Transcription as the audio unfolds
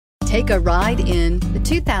Take a ride in the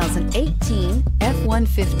 2018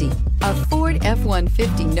 F-150. A Ford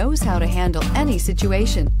F-150 knows how to handle any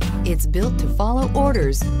situation. It's built to follow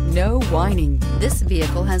orders, no whining. This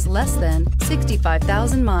vehicle has less than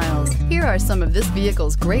 65,000 miles. Here are some of this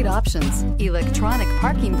vehicle's great options: electronic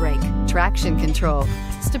parking brake, traction control,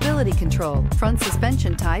 stability control, front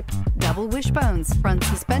suspension type, double wishbones, front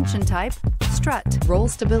suspension type, strut, roll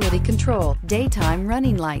stability control, daytime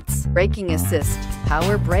running lights, braking assist,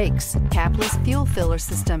 power brakes, capless fuel filler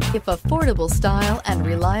system. If affordable style and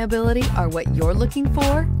reliability are what you're looking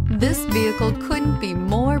for, this vehicle couldn't be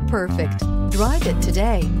more perfect. Drive it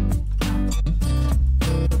today.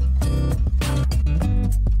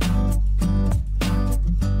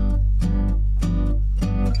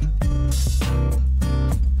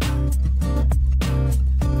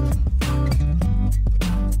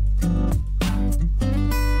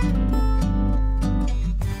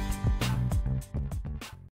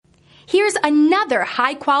 Here's another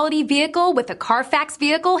high-quality vehicle with a Carfax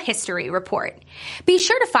Vehicle History Report. Be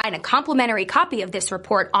sure to find a complimentary copy of this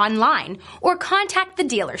report online or contact the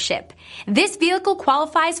dealership. This vehicle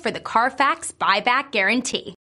qualifies for the Carfax Buyback Guarantee.